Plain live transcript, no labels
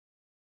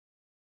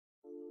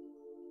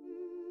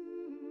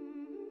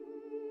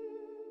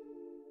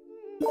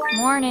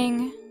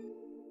Morning.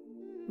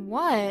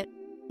 What?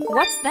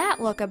 What's that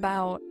look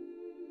about?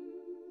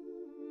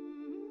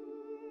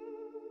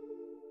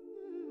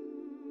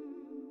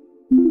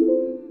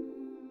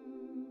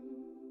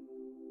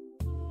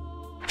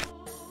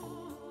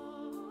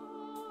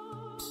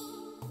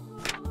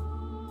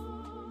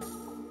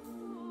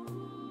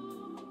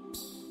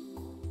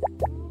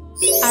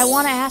 I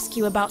want to ask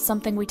you about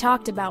something we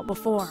talked about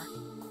before.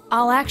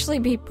 I'll actually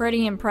be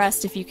pretty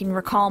impressed if you can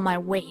recall my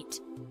weight.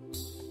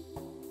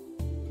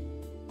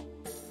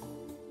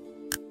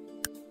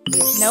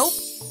 Nope.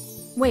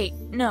 Wait,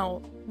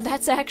 no.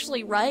 That's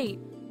actually right.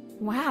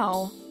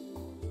 Wow.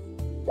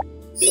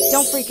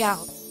 Don't freak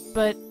out,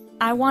 but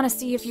I want to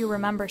see if you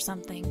remember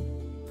something.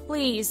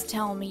 Please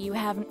tell me you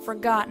haven't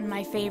forgotten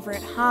my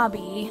favorite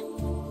hobby.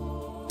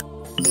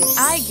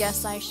 I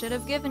guess I should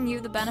have given you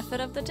the benefit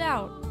of the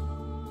doubt.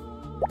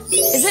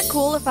 Is it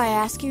cool if I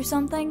ask you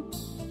something?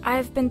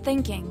 I've been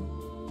thinking.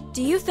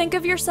 Do you think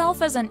of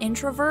yourself as an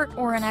introvert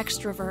or an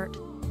extrovert?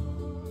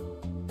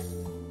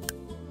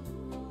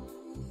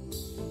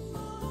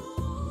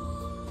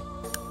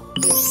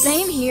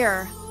 Same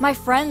here. My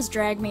friends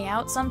drag me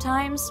out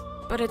sometimes,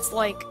 but it's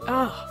like,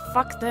 ugh,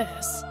 fuck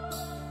this.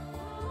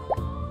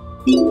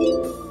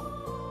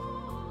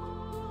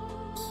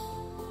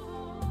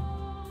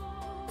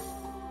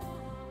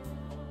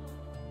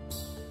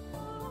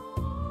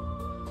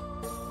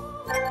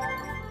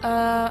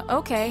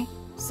 Okay.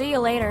 See you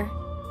later.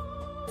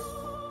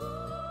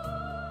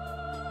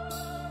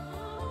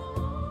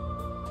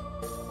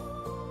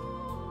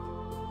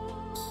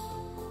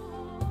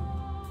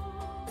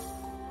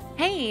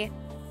 Hey,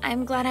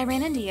 I'm glad I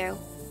ran into you.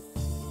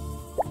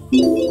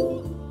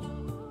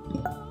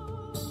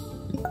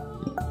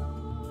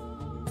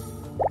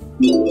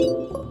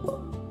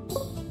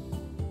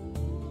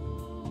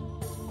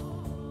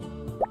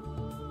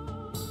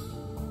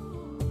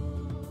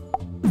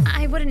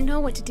 I wouldn't know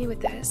what to do with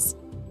this.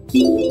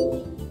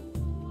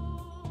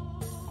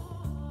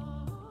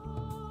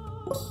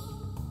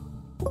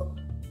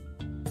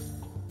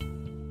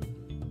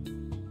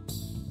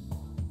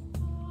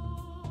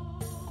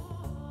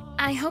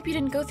 I hope you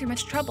didn't go through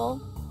much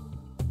trouble.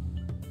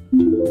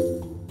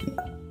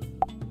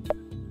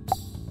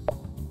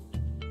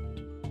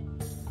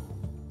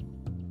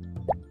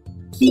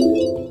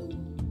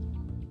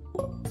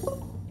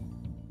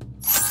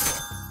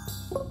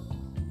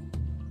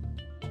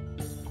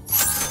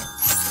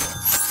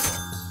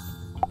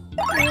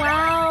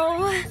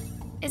 Wow!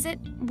 Is it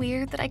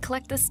weird that I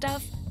collect this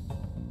stuff?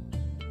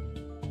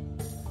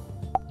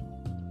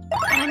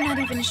 I'm not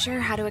even sure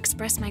how to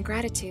express my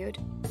gratitude.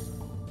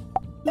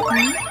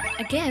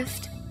 A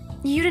gift?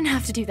 You didn't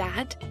have to do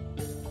that.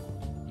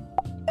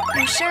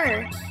 Oh,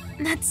 sure.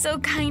 That's so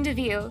kind of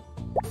you.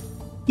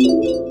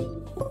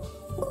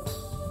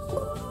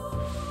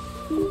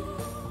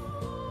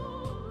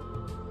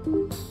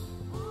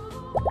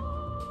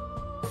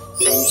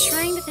 I'm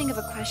trying to think of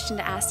a question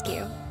to ask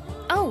you.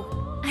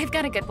 Oh, I've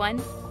got a good one.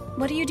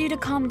 What do you do to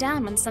calm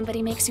down when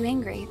somebody makes you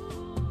angry?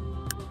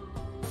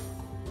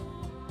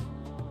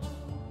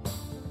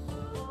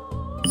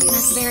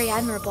 That's very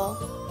admirable.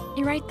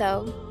 You're right,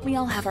 though. We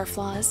all have our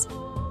flaws.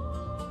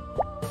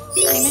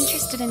 I'm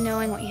interested in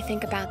knowing what you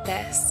think about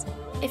this.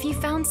 If you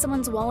found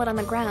someone's wallet on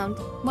the ground,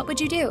 what would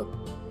you do?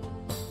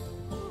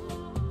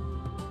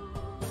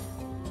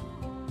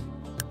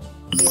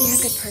 You're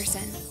a good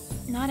person.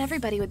 Not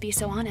everybody would be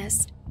so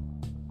honest.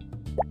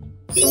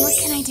 What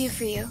can I do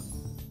for you?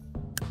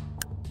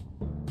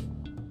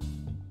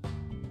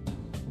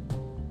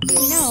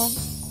 You know,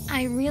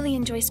 I really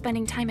enjoy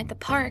spending time at the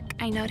park,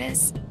 I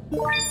notice.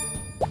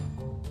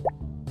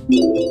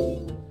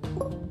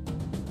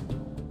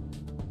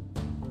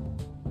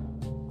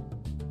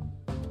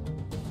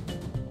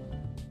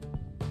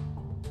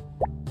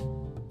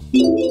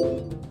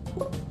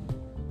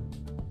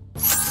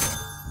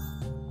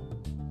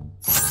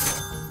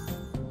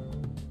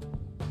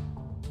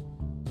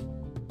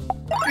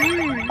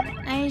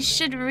 I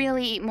should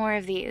really eat more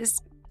of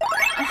these.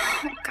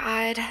 Oh,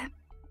 God.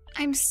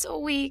 I'm so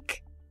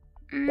weak.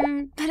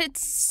 But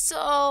it's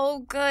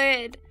so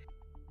good.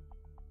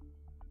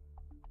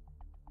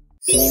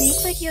 You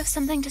look like you have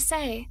something to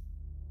say.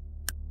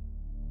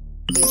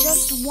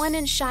 Just 1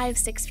 inch shy of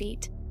 6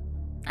 feet.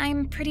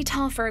 I'm pretty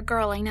tall for a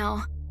girl, I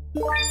know.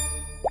 What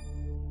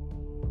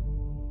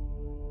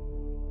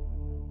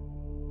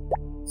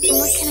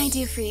can I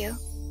do for you?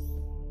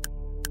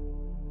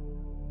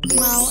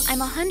 Well, I'm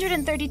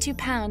 132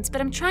 pounds,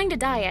 but I'm trying to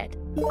diet.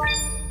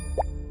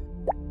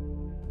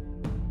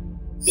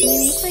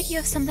 You look like you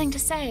have something to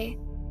say.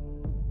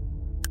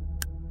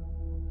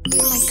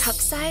 My cup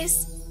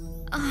size?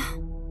 Oh,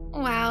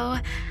 wow.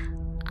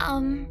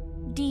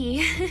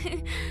 D.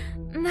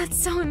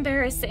 That's so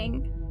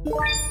embarrassing.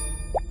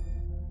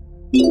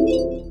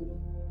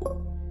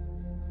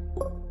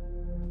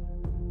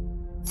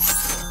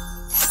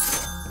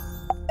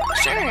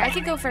 Sure, I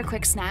could go for a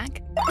quick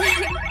snack.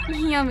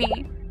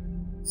 Yummy.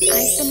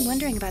 I've been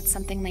wondering about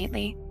something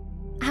lately.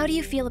 How do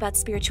you feel about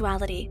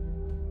spirituality?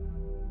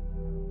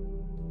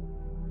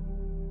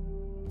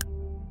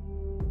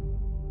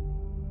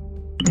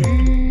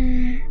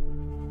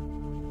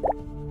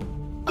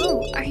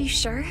 Oh, are you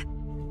sure?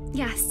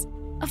 Yes,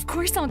 of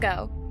course I'll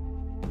go.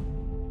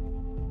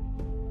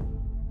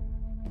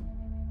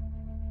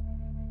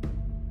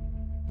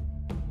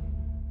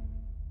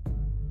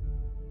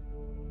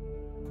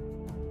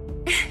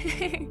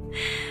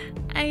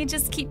 I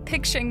just keep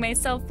picturing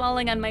myself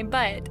falling on my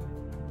butt.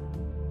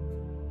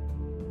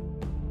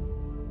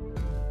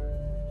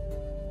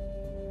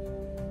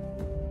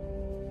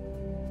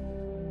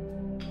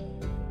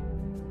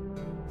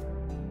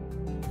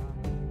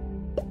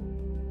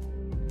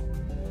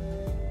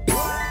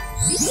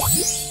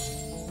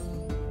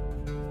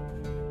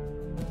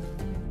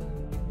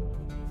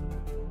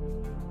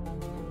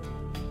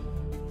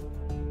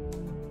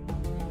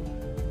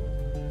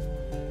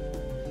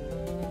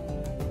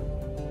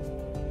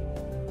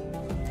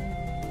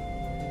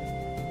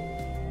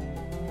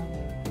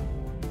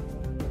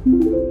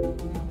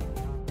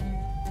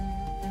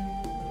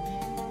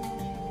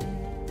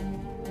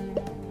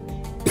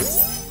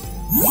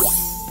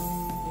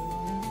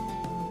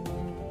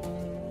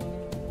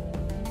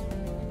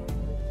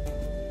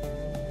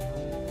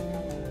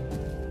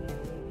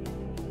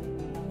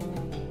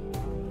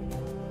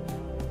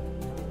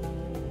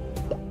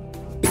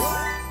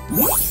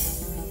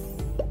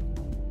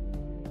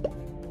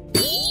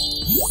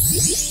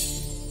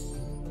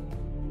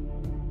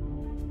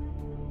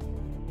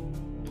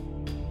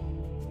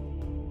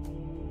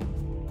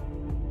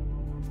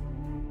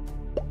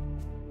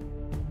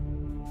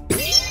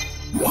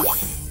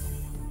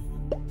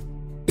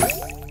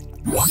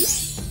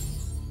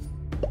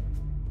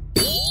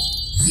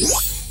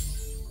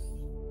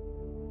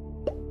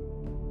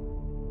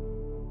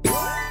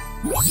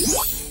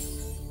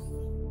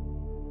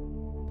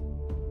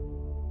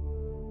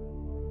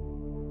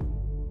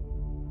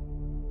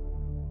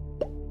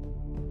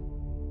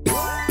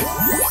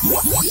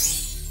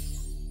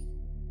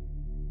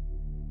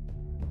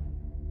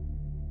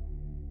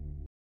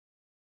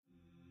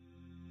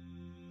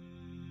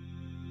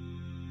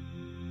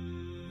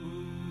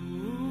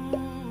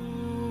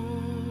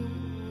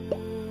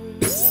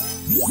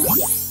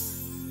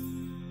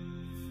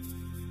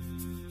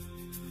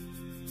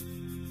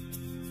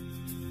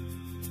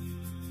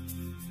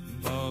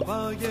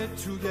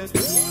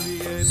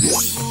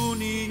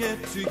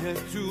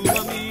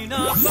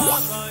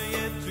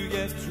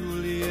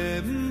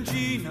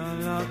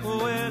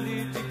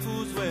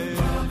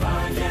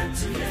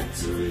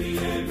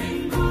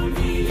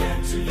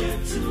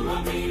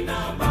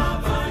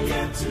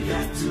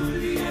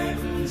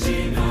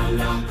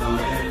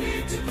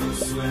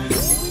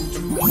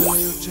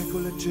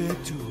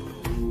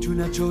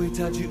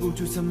 tunachohitaji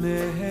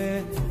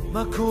utusamehe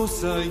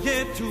makosa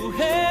yetu,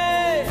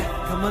 hey,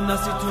 kama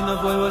nasi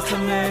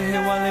tunavyowasamehe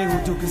wale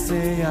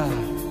hutukosea.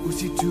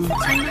 Usitute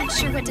I'm not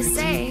sure what to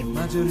say.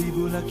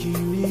 majaribu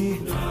lakini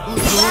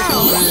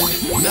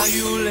utoe na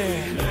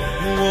yule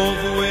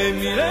muovu we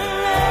milele.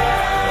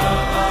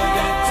 Baba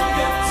yetu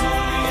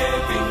uliye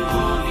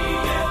mbinguni,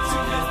 yetu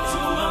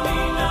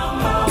amina.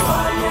 Baba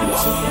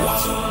yetu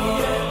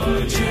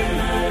uliye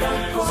jina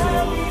lako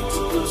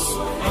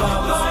litukuzwe.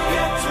 Baba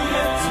yetu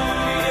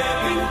uliye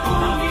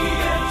mbinguni,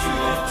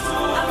 yetu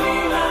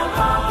amina.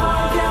 Baba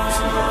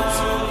yetu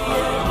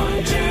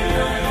uliye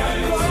jina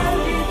lako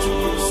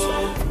litukuzwe.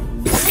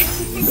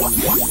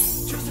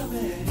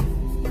 Tusamehe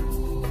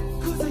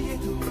kosa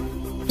yetu.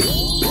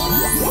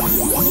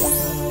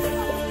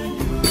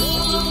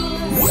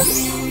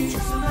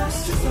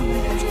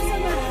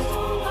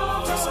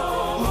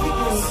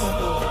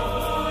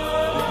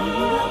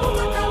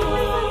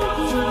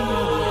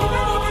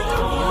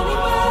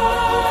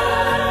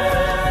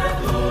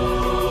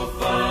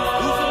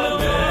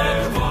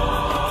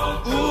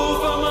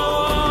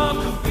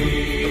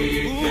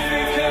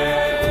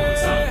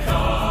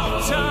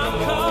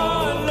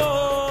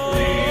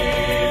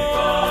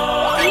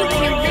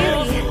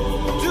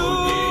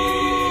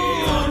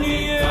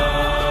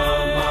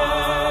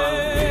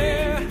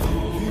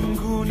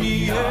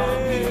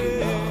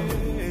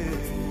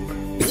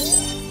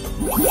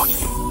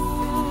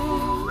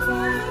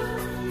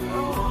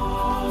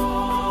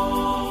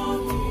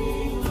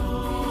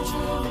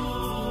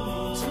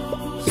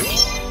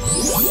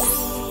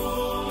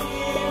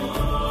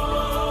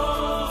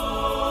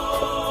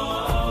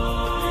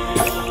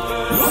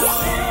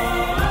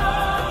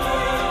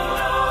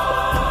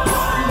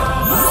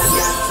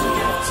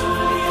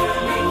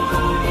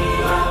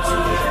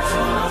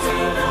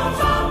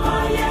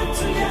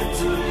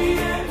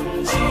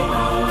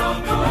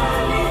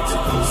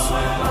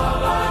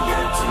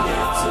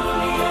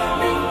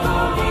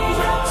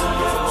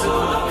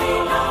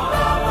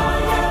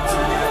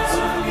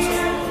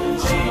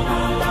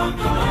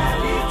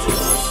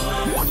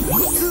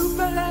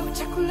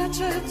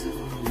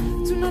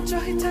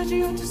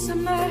 Tunachohitaji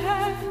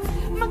utusamehe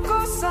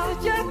makosa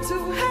yetu,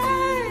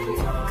 hey,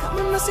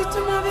 kama nasi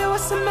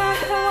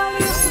tunavyowasamehe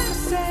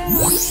waliotukosea.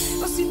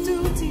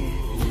 Usitutie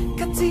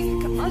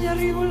katika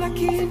majaribu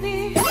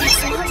lakini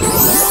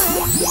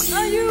utuokoe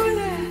na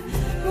yule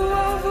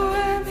muovu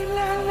wa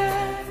milele.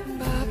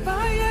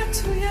 Baba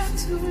yetu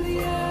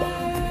uliye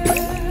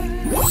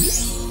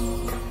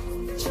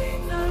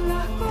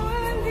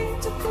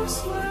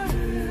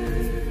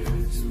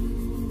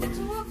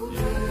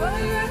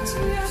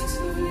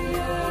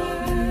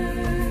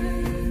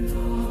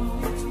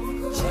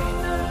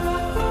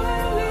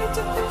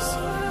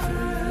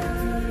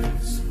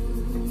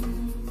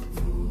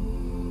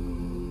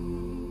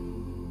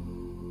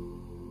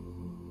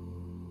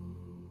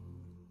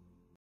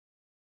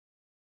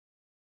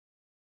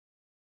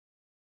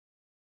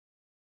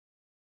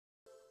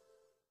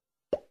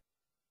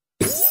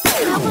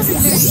wasn't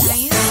very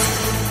nice.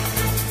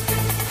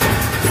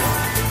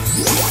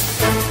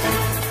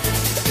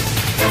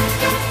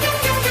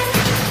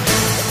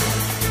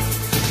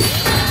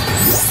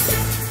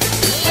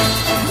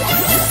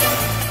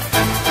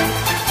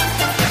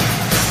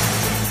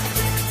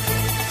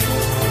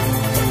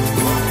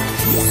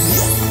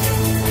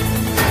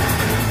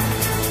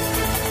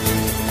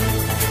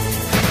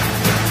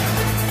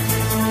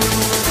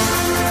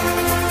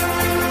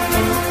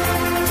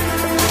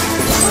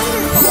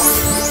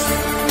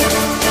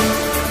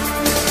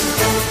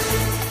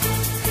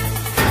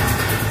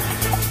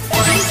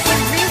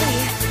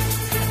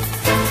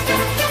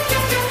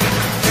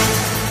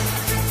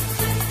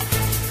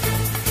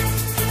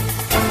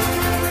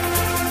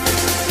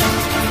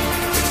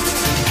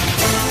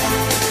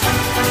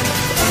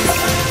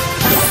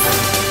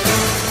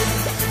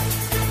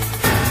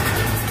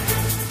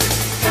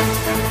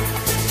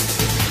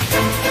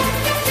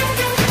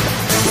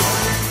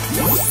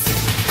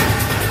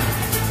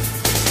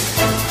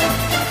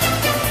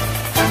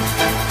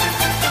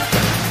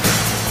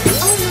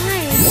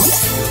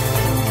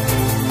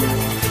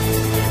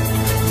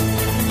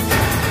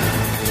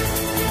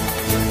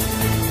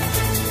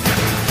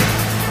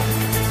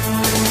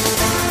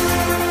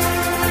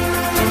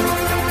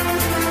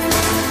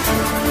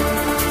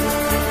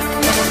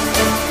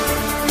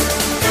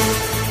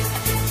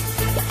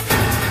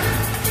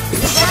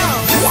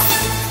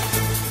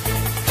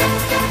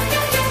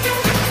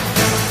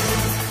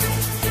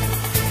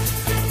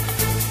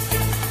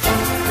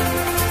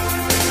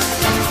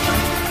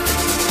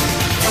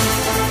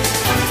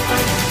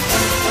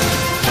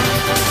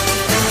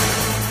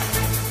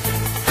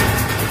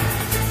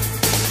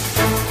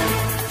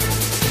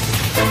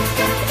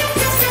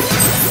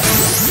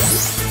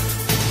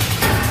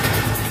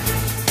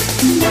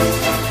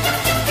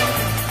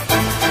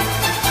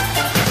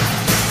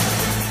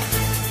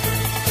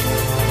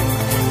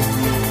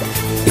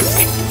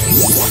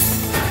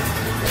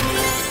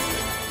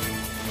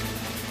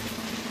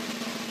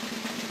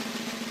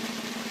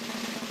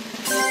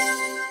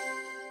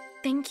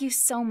 Thank you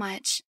so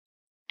much.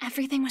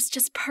 Everything was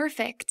just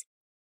perfect.